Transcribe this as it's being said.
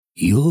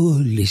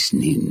You're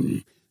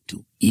listening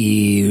to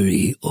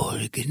Eerie,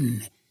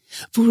 Oregon.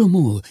 For a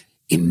more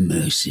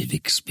immersive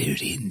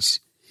experience,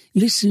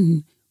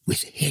 listen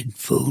with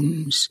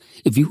headphones.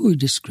 Viewer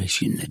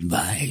discretion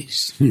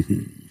advised.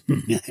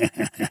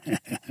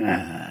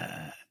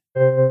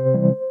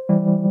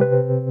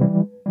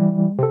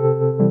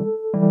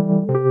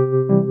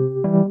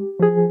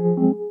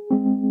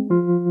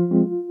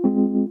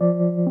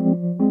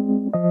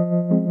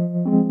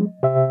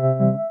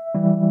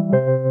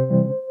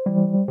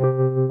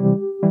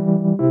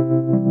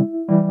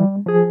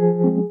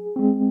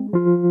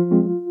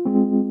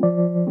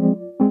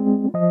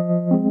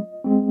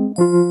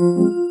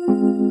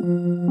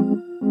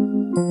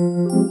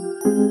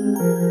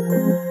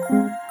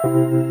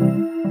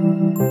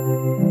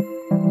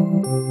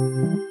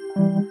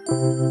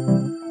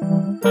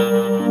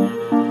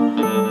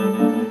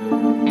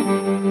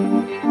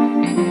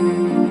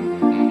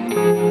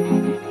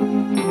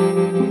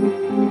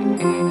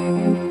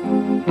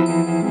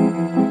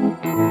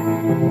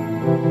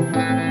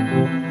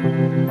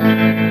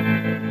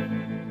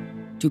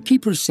 To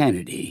keep her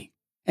sanity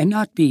and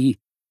not be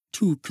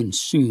too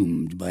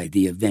consumed by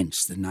the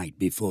events the night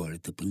before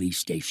at the police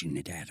station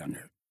it had on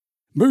her,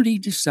 Birdie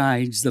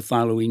decides the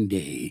following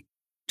day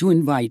to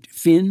invite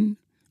Finn,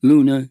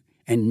 Luna,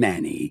 and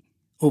Manny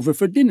over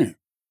for dinner.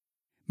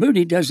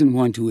 Birdie doesn't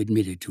want to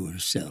admit it to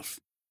herself,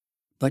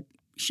 but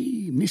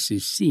she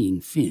misses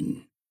seeing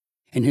Finn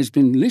and has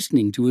been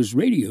listening to his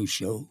radio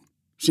show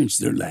since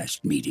their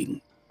last meeting.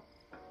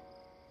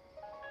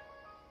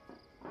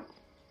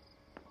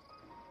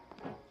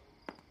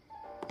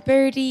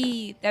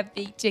 Birdie, that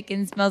baked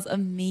chicken smells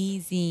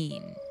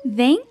amazing.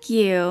 Thank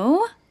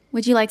you.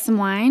 Would you like some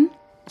wine?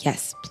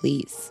 Yes,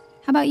 please.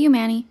 How about you,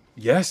 Manny?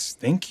 Yes,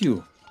 thank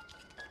you.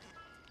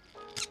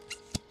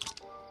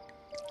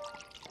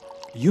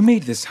 You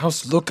made this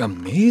house look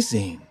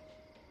amazing.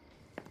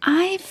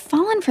 I've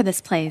fallen for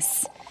this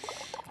place.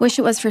 Wish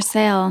it was for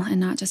sale and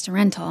not just a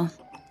rental.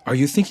 Are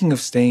you thinking of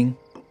staying?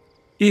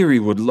 Eerie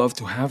would love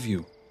to have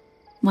you.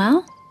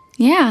 Well,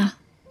 yeah,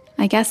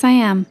 I guess I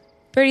am.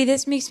 Birdie,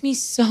 this makes me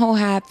so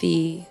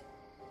happy.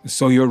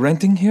 So you're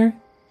renting here?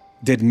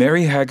 Did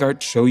Mary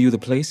Haggart show you the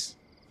place?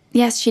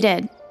 Yes, she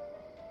did.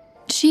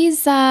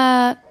 She's,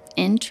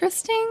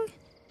 interesting?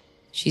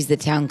 She's the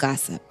town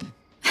gossip.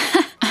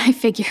 I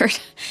figured.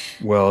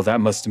 Well, that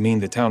must mean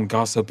the town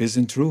gossip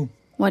isn't true.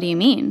 What do you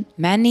mean?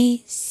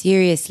 Manny,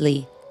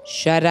 seriously,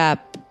 shut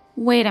up.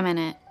 Wait a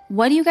minute.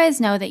 What do you guys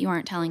know that you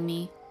aren't telling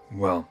me?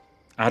 Well,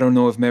 I don't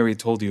know if Mary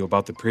told you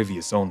about the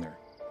previous owner.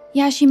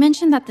 Yeah, she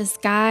mentioned that this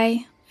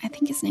guy, I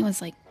think his name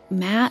was like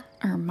Matt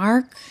or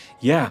Mark.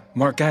 Yeah,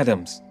 Mark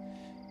Adams.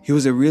 He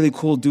was a really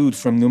cool dude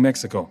from New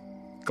Mexico.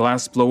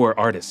 Glassblower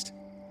artist.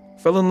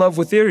 Fell in love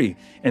with Eerie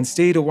and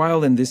stayed a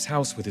while in this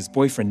house with his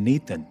boyfriend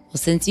Nathan. Well,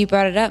 since you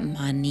brought it up,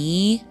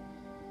 Manny,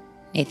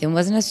 Nathan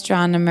was an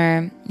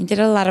astronomer. He did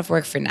a lot of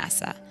work for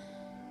NASA.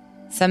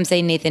 Some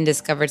say Nathan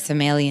discovered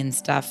some alien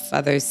stuff.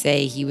 Others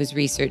say he was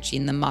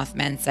researching the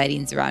Mothman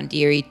sightings around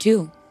Erie,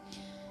 too.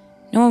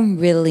 No one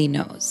really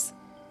knows.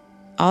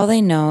 All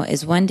they know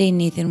is one day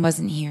Nathan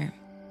wasn't here,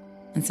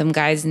 and some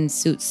guys in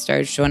suits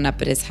started showing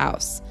up at his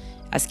house,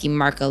 asking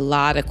Mark a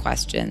lot of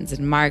questions,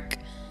 and Mark...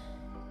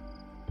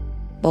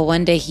 Well,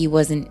 one day he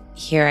wasn't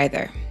here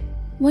either.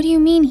 What do you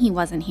mean he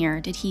wasn't here?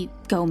 Did he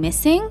go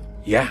missing?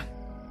 Yeah.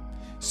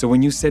 So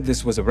when you said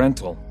this was a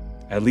rental,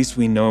 at least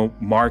we know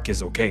Mark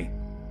is okay.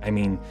 I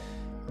mean,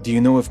 do you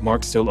know if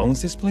Mark still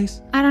owns this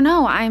place? I don't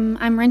know.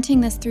 I'm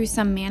renting this through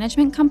some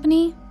management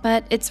company,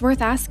 but it's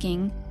worth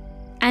asking.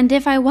 And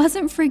if I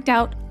wasn't freaked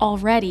out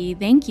already,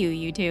 thank you,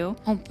 you two.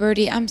 Oh,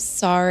 Birdie, I'm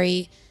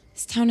sorry.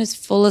 This town is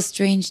full of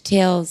strange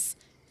tales.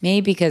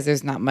 Maybe because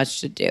there's not much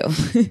to do.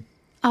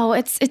 Oh,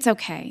 it's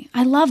okay.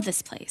 I love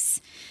this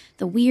place.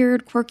 The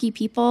weird, quirky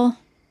people.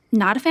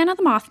 Not a fan of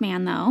the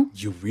Mothman, though.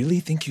 You really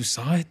think you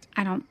saw it?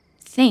 I don't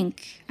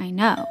think I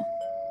know.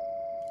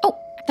 Oh,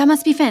 that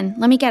must be Finn.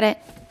 Let me get it.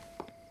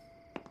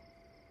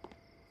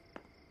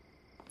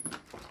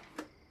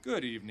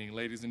 Good evening,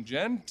 ladies and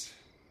gent.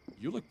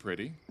 You look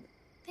pretty.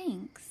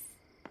 Thanks.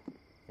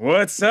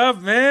 What's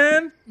up,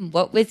 man?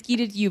 What whiskey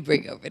did you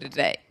bring over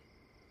today?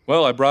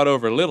 Well, I brought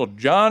over little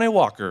Johnny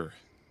Walker.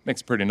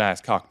 Makes a pretty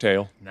nice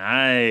cocktail.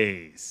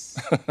 Nice.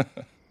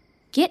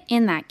 Get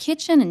in that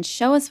kitchen and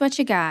show us what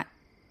you got.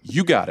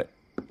 You got it.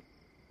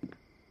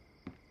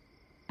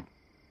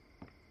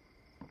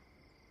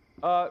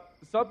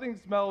 Something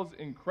smells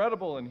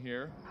incredible in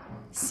here.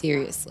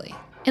 Seriously.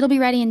 It'll be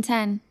ready in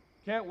 10.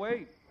 Can't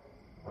wait.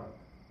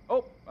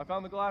 Oh, I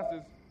found the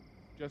glasses.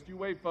 Just you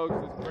wait, folks.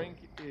 This drink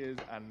is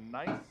a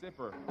nice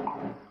sipper.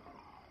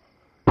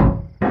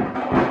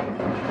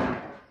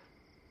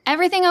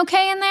 Everything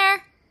okay in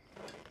there?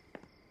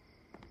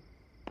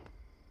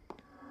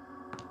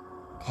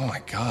 Oh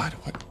my God,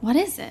 What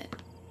is it?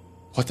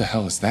 what the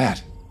hell is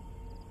that?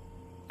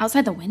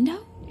 Outside the window?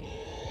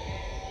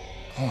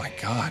 Oh my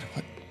God,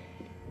 what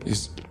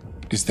is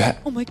that?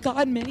 Oh my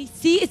God, Manny,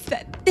 see? It's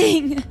that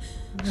thing.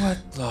 What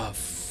the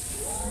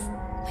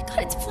Oh my God,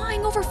 it's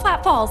flying over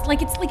Flat Falls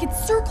like it's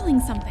circling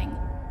something.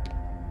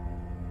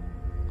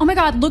 Oh my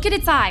god, look at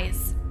its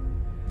eyes.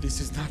 This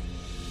is not...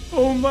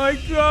 Oh my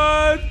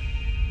god!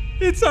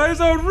 Its eyes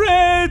are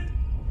red!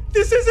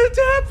 This isn't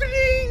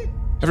happening!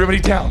 Everybody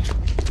down.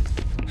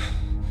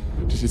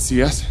 Did it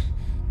see us?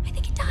 I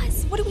think it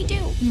does. What do we do?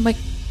 Oh my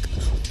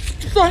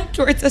God. Run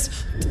towards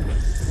us.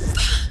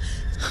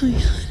 Oh my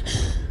God.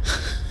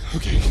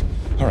 Okay.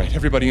 All right,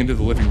 everybody into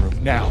the living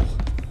room, now.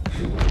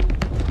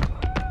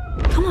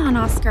 Come on,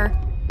 Oscar.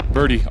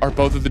 Birdie, are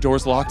both of the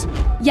doors locked?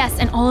 Yes,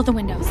 and all of the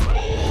windows.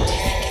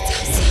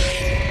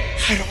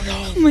 I don't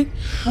know. Oh my...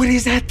 What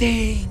is that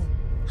thing?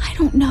 I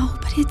don't know,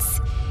 but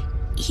it's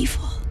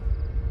evil.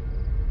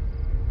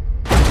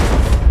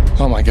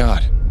 Oh my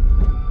god.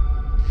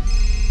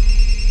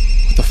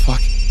 What the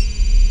fuck?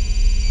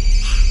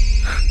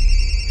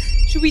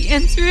 Should we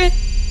answer it?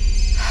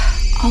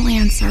 I'll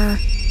answer.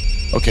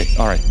 Okay,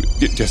 all right.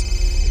 Just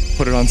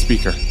put it on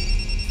speaker.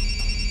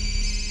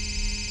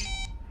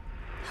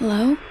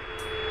 Hello?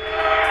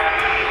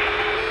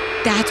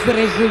 That's what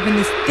I heard when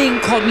this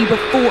thing called me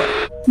before.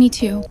 Me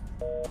too.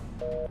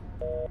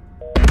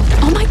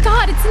 Oh my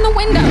god, it's in the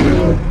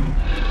window!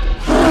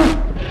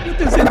 What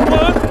does it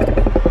want?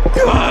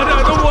 God,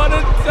 I don't want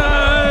to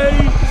die!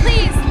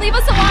 Please, leave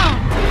us alone!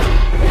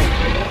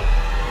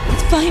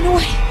 It's flying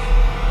away.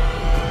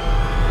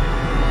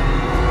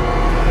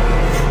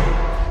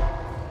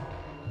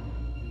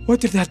 What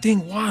did that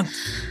thing want?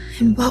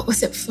 And what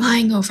was it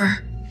flying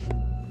over?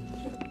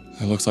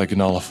 It looks like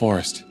Ganola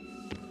Forest.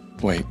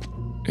 Wait,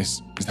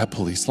 is that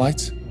police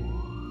lights?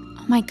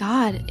 Oh my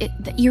god,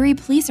 the Erie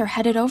police are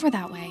headed over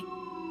that way.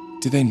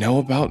 Do they know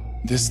about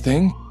this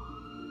thing?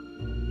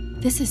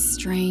 This is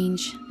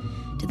strange.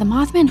 Did the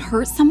Mothman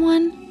hurt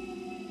someone?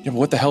 Yeah, but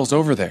what the hell's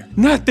over there?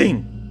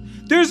 Nothing!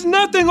 There's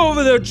nothing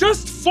over there,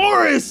 just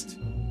forest!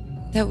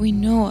 That we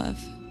know of.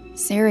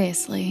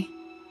 Seriously.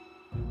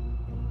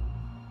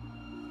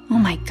 Oh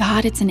my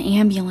god, it's an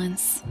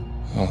ambulance.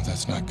 Oh,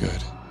 that's not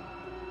good.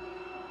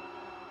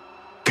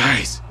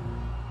 Guys,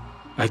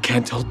 I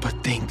can't help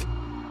but think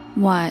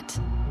What?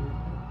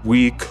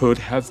 we could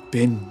have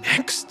been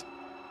next.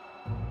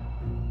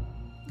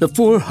 The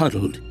four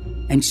huddled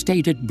and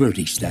stayed at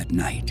Birdie's that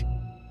night.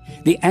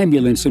 The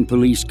ambulance and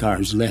police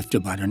cars left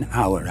about an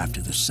hour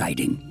after the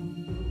sighting,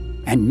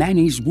 and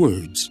Manny's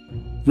words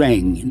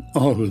rang in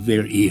all of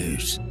their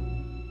ears.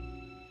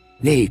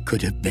 They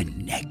could have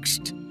been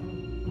next.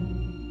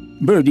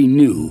 Birdie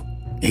knew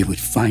they would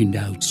find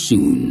out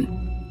soon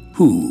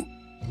who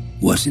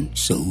wasn't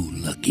so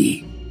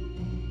lucky.